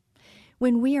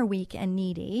 When we are weak and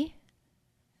needy,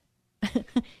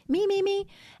 me,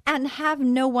 and have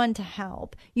no one to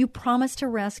help, you promise to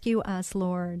rescue us,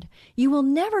 Lord. You will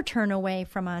never turn away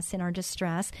from us in our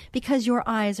distress because your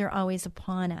eyes are always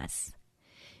upon us,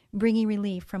 bringing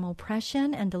relief from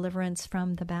oppression and deliverance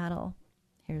from the battle.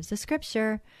 Here's the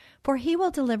scripture. For he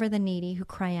will deliver the needy who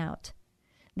cry out,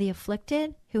 the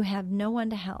afflicted who have no one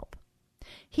to help.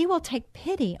 He will take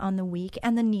pity on the weak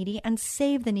and the needy and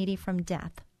save the needy from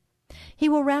death. He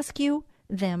will rescue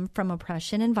them from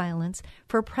oppression and violence,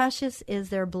 for precious is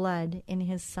their blood in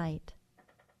his sight.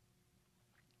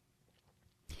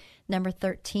 Number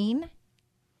 13,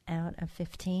 out of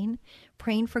 15,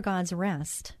 praying for God's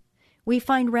rest. We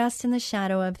find rest in the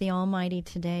shadow of the Almighty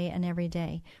today and every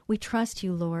day. We trust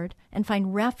you, Lord, and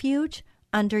find refuge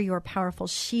under your powerful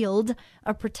shield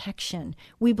of protection.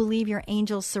 We believe your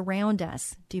angels surround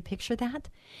us. Do you picture that?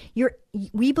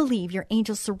 We believe your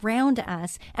angels surround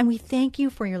us, and we thank you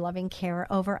for your loving care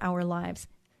over our lives.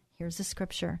 Here's the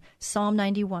scripture, Psalm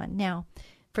 91. Now,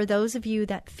 for those of you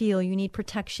that feel you need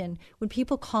protection, when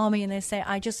people call me and they say,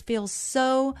 I just feel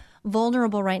so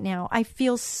vulnerable right now. I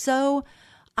feel so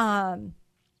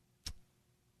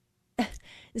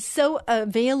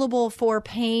available for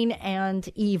pain and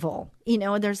evil. You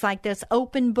know, there's like this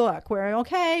open book where,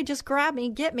 okay, just grab me,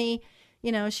 get me,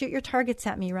 shoot your targets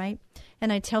at me, right?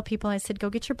 And I tell people, I said, go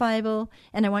get your Bible,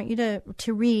 and I want you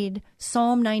to read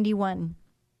Psalm 91.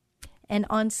 And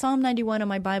on Psalm 91 of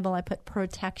my Bible, I put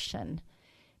protection,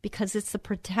 because it's the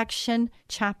protection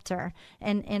chapter.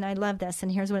 And I love this.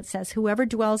 And here's what it says. Whoever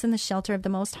dwells in the shelter of the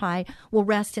Most High will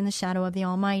rest in the shadow of the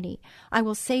Almighty. I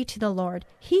will say to the Lord,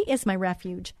 He is my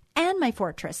refuge and my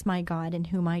fortress, my God, in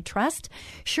whom I trust.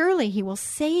 Surely He will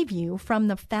save you from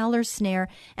the fowler's snare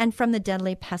and from the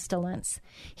deadly pestilence.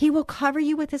 He will cover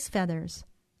you with His feathers,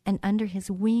 and under His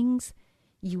wings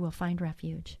you will find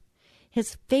refuge.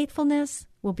 His faithfulness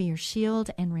will be your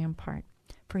shield and rampart,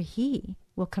 for He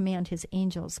will command His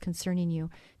angels concerning you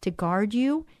to guard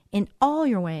you in all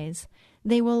your ways.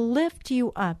 They will lift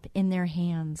you up in their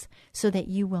hands so that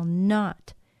you will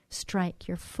not strike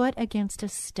your foot against a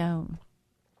stone.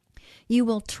 You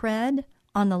will tread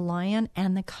on the lion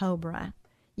and the cobra.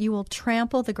 You will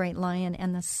trample the great lion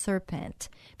and the serpent.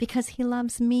 Because he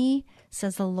loves me,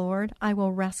 says the Lord, I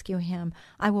will rescue him.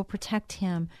 I will protect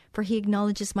him, for he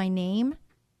acknowledges my name.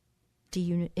 Do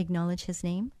you acknowledge his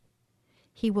name?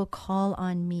 He will call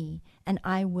on me, and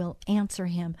I will answer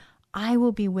him. I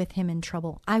will be with him in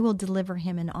trouble. I will deliver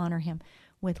him and honor him.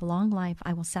 With long life,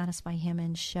 I will satisfy him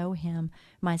and show him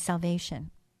my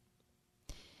salvation.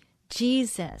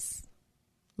 Jesus,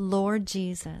 Lord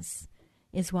Jesus,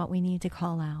 is what we need to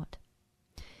call out.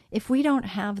 If we don't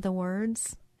have the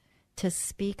words to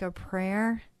speak a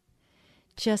prayer,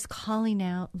 just calling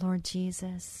out, Lord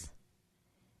Jesus,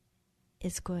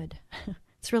 is good.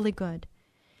 It's really good.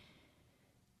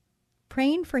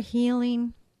 Praying for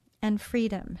healing and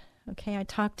freedom. Okay, I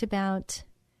talked about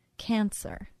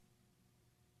cancer.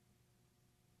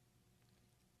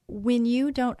 When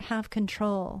you don't have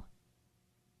control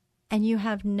and you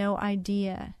have no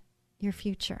idea your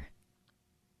future,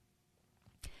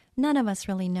 none of us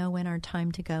really know when our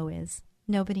time to go is.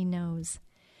 Nobody knows.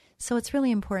 So it's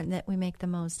really important that we make the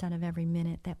most out of every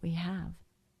minute that we have,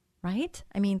 right?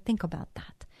 I mean, think about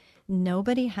that.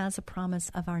 Nobody has a promise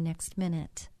of our next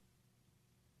minute.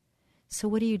 So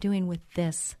what are you doing with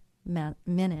this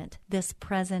minute, this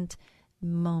present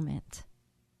moment?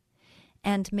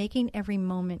 And making every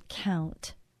moment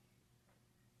count.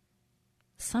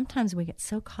 Sometimes we get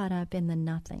so caught up in the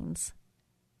nothings,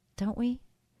 don't we?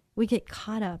 We get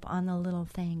caught up on the little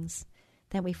things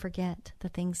that we forget the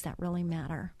things that really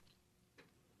matter.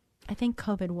 I think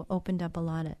COVID opened up a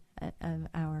lot of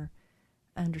our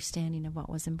understanding of what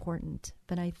was important.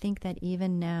 But I think that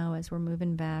even now, as we're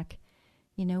moving back,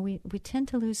 we tend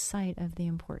to lose sight of the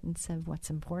importance of what's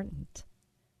important.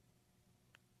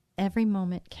 Every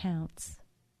moment counts.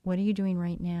 What are you doing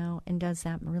right now, and does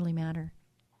that really matter?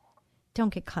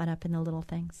 Don't get caught up in the little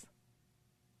things,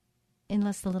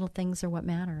 unless the little things are what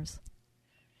matters.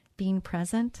 Being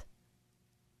present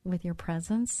with your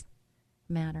presence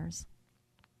matters.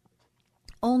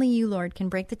 Only you, Lord, can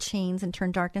break the chains and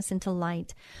turn darkness into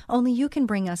light. Only you can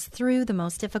bring us through the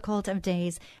most difficult of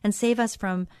days and save us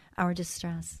from our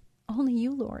distress. Only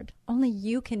you, Lord. Only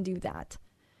you can do that.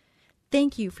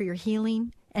 Thank you for your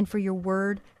healing and for your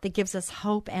word that gives us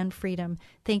hope and freedom.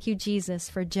 Thank you, Jesus,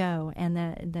 for Joe and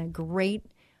the great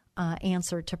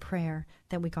answer to prayer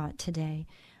that we got today.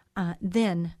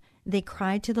 Then they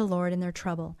cried to the Lord in their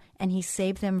trouble, and he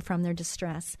saved them from their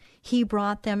distress. He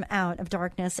brought them out of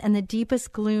darkness and the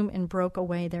deepest gloom and broke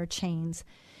away their chains.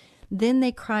 Then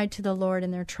they cried to the Lord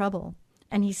in their trouble,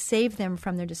 and he saved them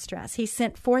from their distress. He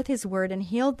sent forth his word and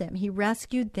healed them. He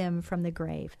rescued them from the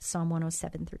grave. Psalm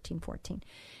 107, 13, 14.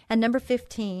 And number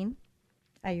 15,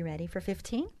 are you ready for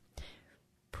 15?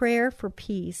 Prayer for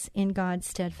peace in God's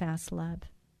steadfast love.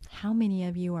 How many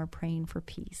of you are praying for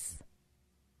peace?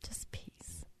 Just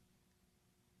peace.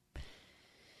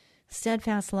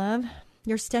 Steadfast love.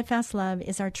 Your steadfast love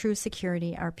is our true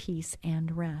security, our peace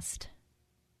and rest.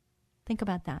 Think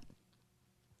about that.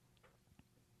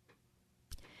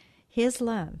 His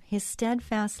love, his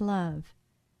steadfast love,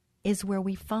 is where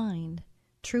we find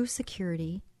true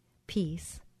security,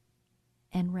 peace,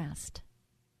 and rest.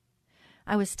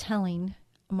 I was telling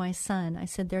my son, I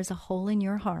said, there's a hole in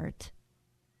your heart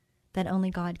that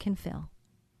only God can fill.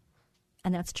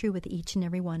 And that's true with each and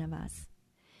every one of us.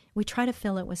 We try to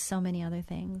fill it with so many other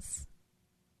things,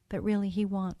 but really he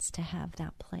wants to have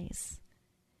that place.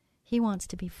 He wants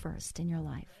to be first in your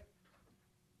life.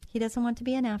 He doesn't want to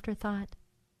be an afterthought.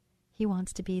 He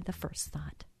wants to be the first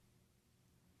thought.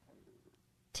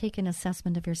 Take an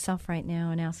assessment of yourself right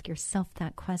now and ask yourself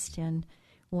that question.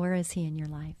 Where is he in your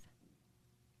life?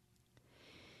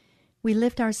 We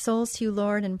lift our souls to you,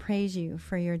 Lord, and praise you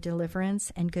for your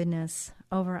deliverance and goodness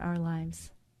over our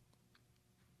lives.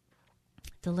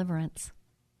 Deliverance.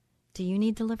 Do you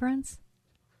need deliverance?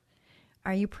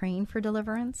 Are you praying for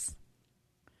deliverance?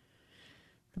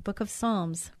 The book of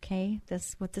Psalms, okay,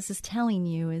 what this is telling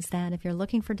you is that if you're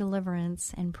looking for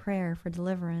deliverance and prayer for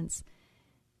deliverance,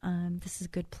 this is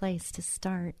a good place to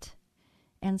start.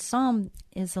 And Psalm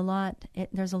is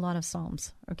there's a lot of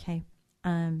Psalms, okay?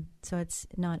 So it's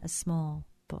not a small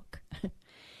book.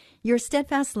 Your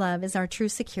steadfast love is our true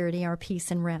security, our peace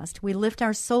and rest. We lift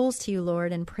our souls to you,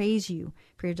 Lord, and praise you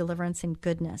for your deliverance and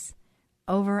goodness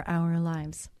over our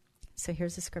lives. So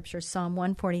here's the scripture, Psalm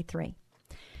 143.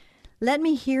 Let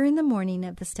me hear in the morning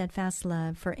of the steadfast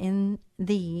love, for in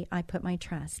thee I put my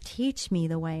trust. Teach me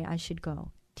the way I should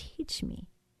go. Teach me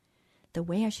the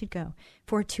way I should go.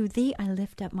 For to thee I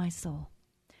lift up my soul.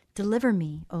 Deliver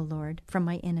me, O Lord, from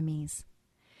my enemies.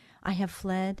 I have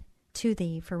fled to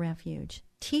thee for refuge.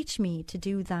 Teach me to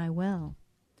do thy will,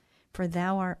 for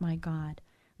thou art my God.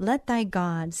 Let thy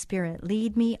God Spirit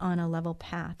lead me on a level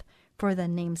path for the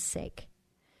name's sake.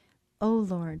 O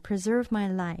Lord, preserve my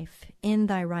life in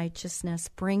thy righteousness.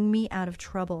 Bring me out of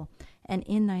trouble, and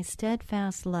in thy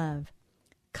steadfast love,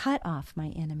 cut off my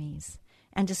enemies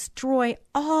and destroy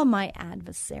all my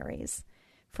adversaries,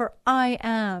 for I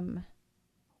am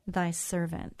thy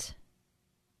servant.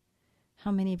 How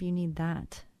many of you need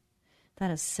that? That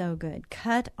is so good.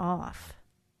 Cut off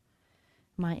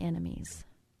my enemies.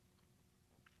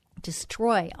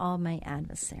 Destroy all my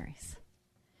adversaries.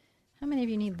 How many of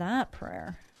you need that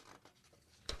prayer?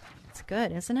 It's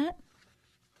good, isn't it?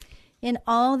 In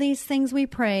all these things we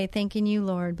pray, thanking you,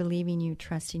 Lord, believing you,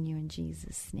 trusting you in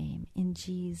Jesus' name. In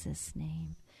Jesus'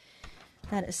 name.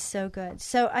 That is so good.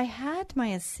 So I had my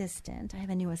assistant. I have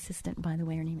a new assistant, by the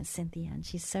way. Her name is Cynthia, and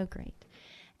she's so great.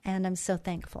 And I'm so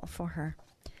thankful for her.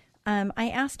 I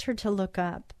asked her to look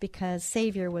up, because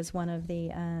Savior was one of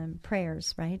the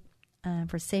prayers, right,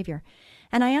 for Savior.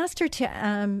 And I asked her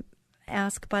to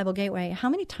ask Bible Gateway, how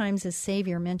many times is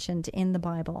Savior mentioned in the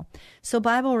Bible? So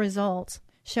Bible results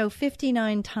show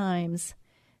 59 times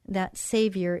that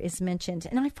Savior is mentioned.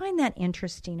 And I find that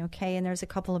interesting, okay? And there's a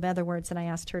couple of other words that I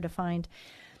asked her to find.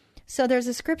 So there's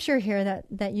a scripture here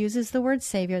that uses the word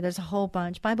Savior. There's a whole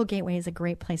bunch. Bible Gateway is a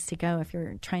great place to go if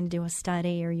you're trying to do a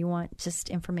study or you want just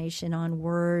information on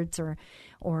words, or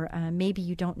maybe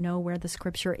you don't know where the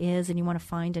scripture is and you want to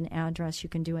find an address. You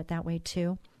can do it that way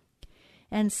too.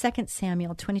 And 2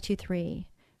 Samuel 22:3,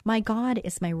 my God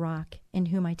is my rock in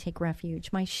whom I take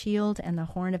refuge, my shield and the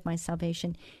horn of my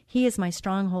salvation. He is my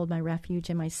stronghold, my refuge,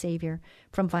 and my Savior.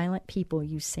 From violent people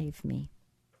you save me.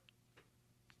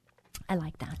 I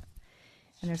like that.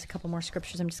 And there's a couple more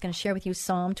scriptures I'm just going to share with you.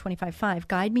 Psalm 25:5,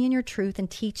 guide me in your truth and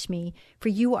teach me, for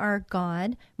you are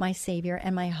God, my Savior,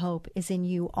 and my hope is in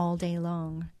you all day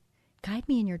long. Guide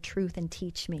me in your truth and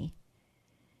teach me.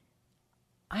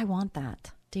 I want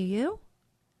that. Do you?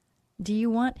 Do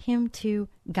you want him to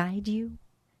guide you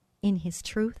in his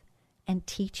truth and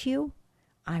teach you?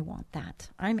 I want that.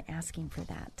 I'm asking for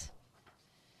that.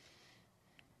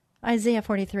 Isaiah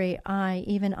 43, I,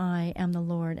 even I, am the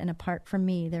Lord, and apart from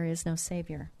me there is no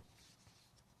Savior.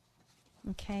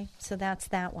 Okay, so that's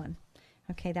that one.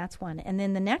 Okay, that's one. And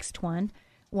then the next one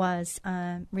was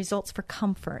results for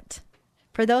comfort.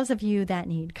 For those of you that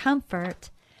need comfort,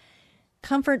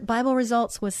 Comfort Bible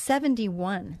results was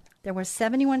 71. There were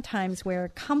 71 times where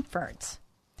comfort.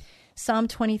 Psalm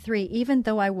 23, even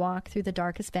though I walk through the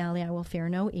darkest valley, I will fear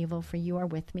no evil, for you are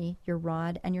with me. Your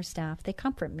rod and your staff, they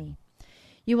comfort me.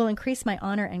 You will increase my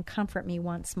honor and comfort me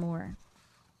once more.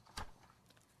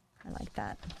 I like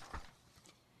that.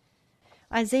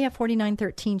 Isaiah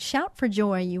 49:13, shout for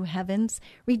joy, you heavens.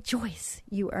 Rejoice,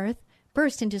 you earth.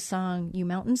 Burst into song, you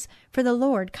mountains, for the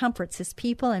Lord comforts his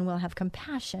people and will have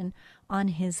compassion on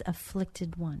his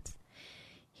afflicted ones.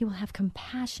 He will have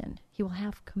compassion. He will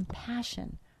have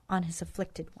compassion on his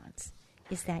afflicted ones.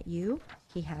 Is that you?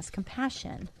 He has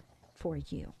compassion for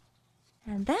you.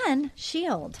 And then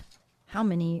shield. How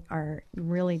many are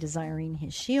really desiring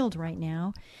his shield right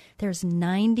now? There's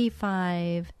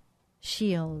 95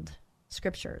 shield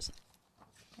scriptures.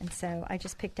 And so I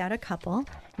just picked out a couple, and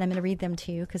I'm going to read them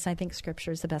to you because I think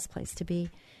Scripture is the best place to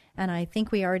be. And I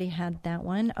think we already had that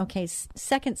one. Okay,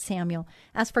 2 Samuel.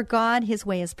 As for God, his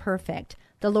way is perfect.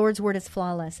 The Lord's word is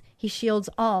flawless. He shields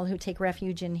all who take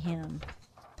refuge in him.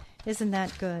 Isn't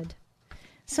that good?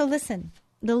 So listen,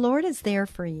 the Lord is there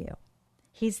for you.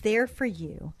 He's there for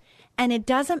you. And it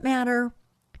doesn't matter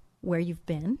where you've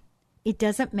been. It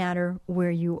doesn't matter where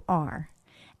you are.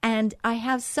 And I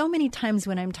have so many times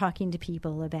when I'm talking to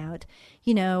people about,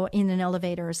 in an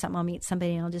elevator or something, I'll meet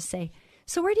somebody and I'll just say,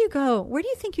 so where do you go? Where do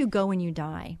you think you go when you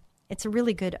die? It's a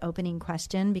really good opening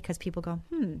question because people go,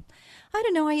 I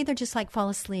don't know. I either just fall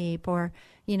asleep or,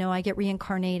 I get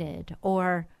reincarnated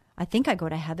or I think I go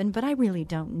to heaven, but I really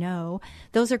don't know.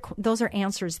 Those are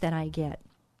answers that I get.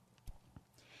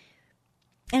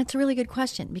 And it's a really good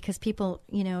question because people,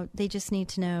 they just need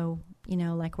to know,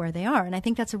 where they are. And I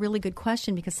think that's a really good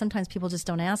question because sometimes people just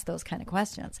don't ask those kind of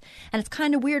questions. And it's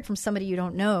kind of weird from somebody you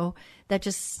don't know that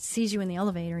just sees you in the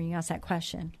elevator and you ask that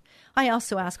question. I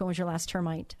also ask, when was your last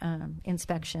termite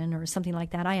inspection or something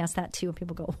like that? I ask that too. And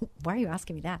people go, why are you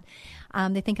asking me that?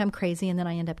 They think I'm crazy and then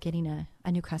I end up getting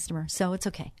a new customer. So it's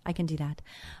okay. I can do that.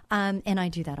 And I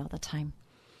do that all the time.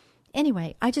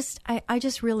 Anyway, I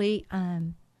just really...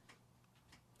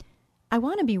 I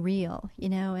want to be real,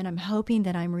 and I'm hoping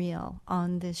that I'm real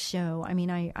on this show. I mean,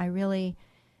 I really,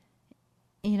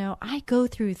 I go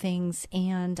through things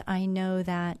and I know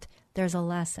that there's a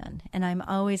lesson and I'm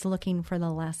always looking for the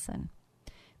lesson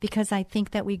because I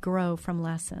think that we grow from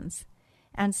lessons.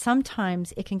 And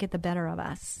sometimes it can get the better of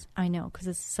us. I know,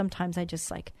 because sometimes I just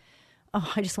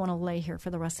I just want to lay here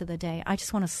for the rest of the day. I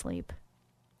just want to sleep.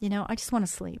 I just want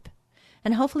to sleep.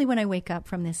 And hopefully when I wake up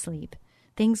from this sleep,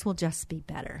 things will just be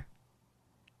better.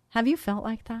 Have you felt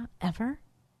like that ever?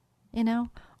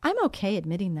 I'm okay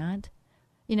admitting that.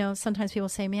 Sometimes people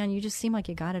say, man, you just seem like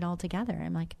you got it all together.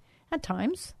 I'm like, at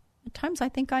times I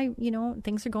think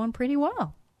things are going pretty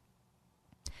well.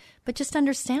 But just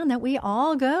understand that we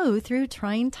all go through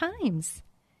trying times.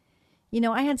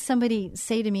 I had somebody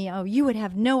say to me, oh, you would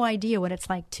have no idea what it's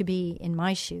like to be in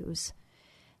my shoes.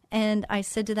 And I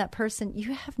said to that person,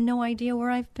 you have no idea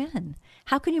where I've been.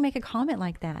 How can you make a comment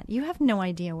like that? You have no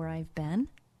idea where I've been.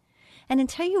 And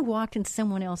until you walked in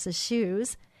someone else's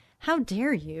shoes, how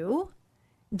dare you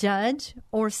judge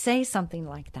or say something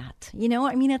like that?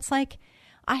 It's like,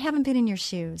 I haven't been in your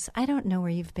shoes. I don't know where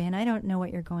you've been. I don't know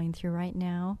what you're going through right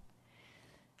now.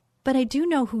 But I do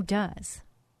know who does.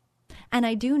 And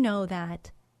I do know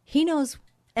that he knows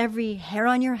every hair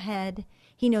on your head.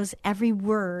 He knows every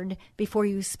word before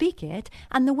you speak it.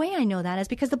 And the way I know that is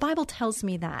because the Bible tells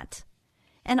me that.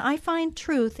 And I find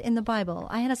truth in the Bible.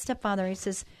 I had a stepfather, he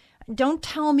says, don't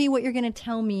tell me what you're going to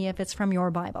tell me if it's from your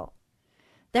Bible.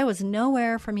 There was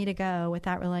nowhere for me to go with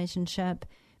that relationship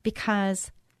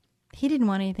because he didn't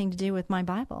want anything to do with my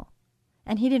Bible.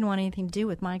 And he didn't want anything to do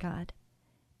with my God.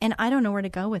 And I don't know where to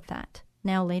go with that.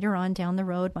 Now, later on down the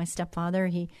road, my stepfather,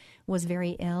 he was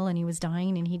very ill and he was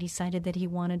dying, and he decided that he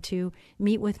wanted to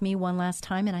meet with me one last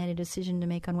time, and I had a decision to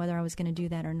make on whether I was going to do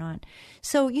that or not.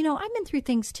 So, I've been through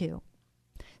things too.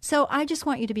 So I just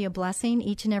want you to be a blessing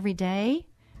each and every day.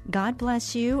 God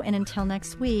bless you, and until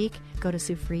next week, go to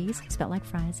Sue Fries, spelled like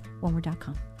fries,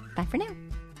 oneword.com. Bye for now.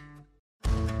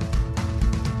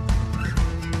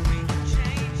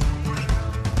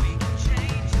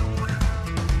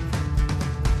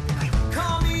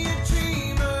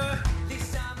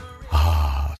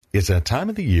 It's that time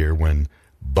of the year when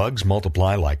bugs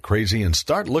multiply like crazy and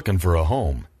start looking for a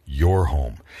home. Your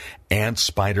home. Ants,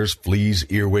 spiders, fleas,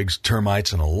 earwigs,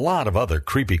 termites, and a lot of other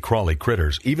creepy crawly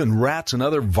critters, even rats and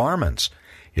other varmints.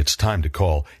 It's time to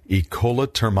call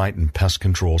Ecola Termite and Pest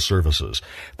Control Services.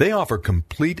 They offer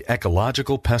complete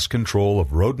ecological pest control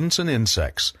of rodents and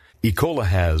insects. Ecola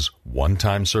has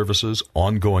one-time services,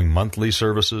 ongoing monthly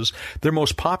services, their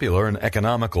most popular and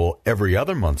economical every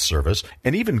other month service,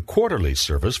 and even quarterly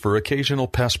service for occasional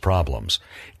pest problems.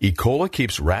 Ecola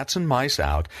keeps rats and mice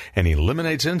out and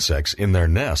eliminates insects in their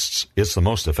nests. It's the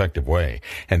most effective way,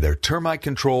 and their termite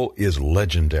control is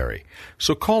legendary.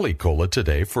 So call Ecola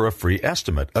today for a free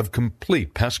estimate of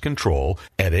complete pest control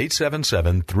at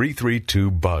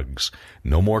 877-332-BUGS.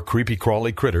 No more creepy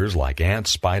crawly critters like ants,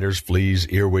 spiders, fleas,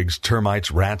 earwigs, termites,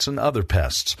 rats, and other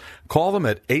pests. Call them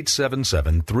at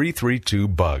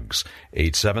 877-332-BUGS.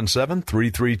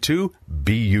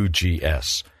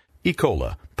 877-332-BUGS.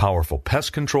 Ecola, powerful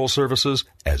pest control services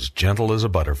as gentle as a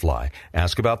butterfly.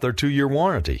 Ask about their 2-year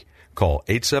warranty. Call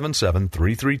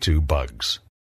 877-332-BUGS.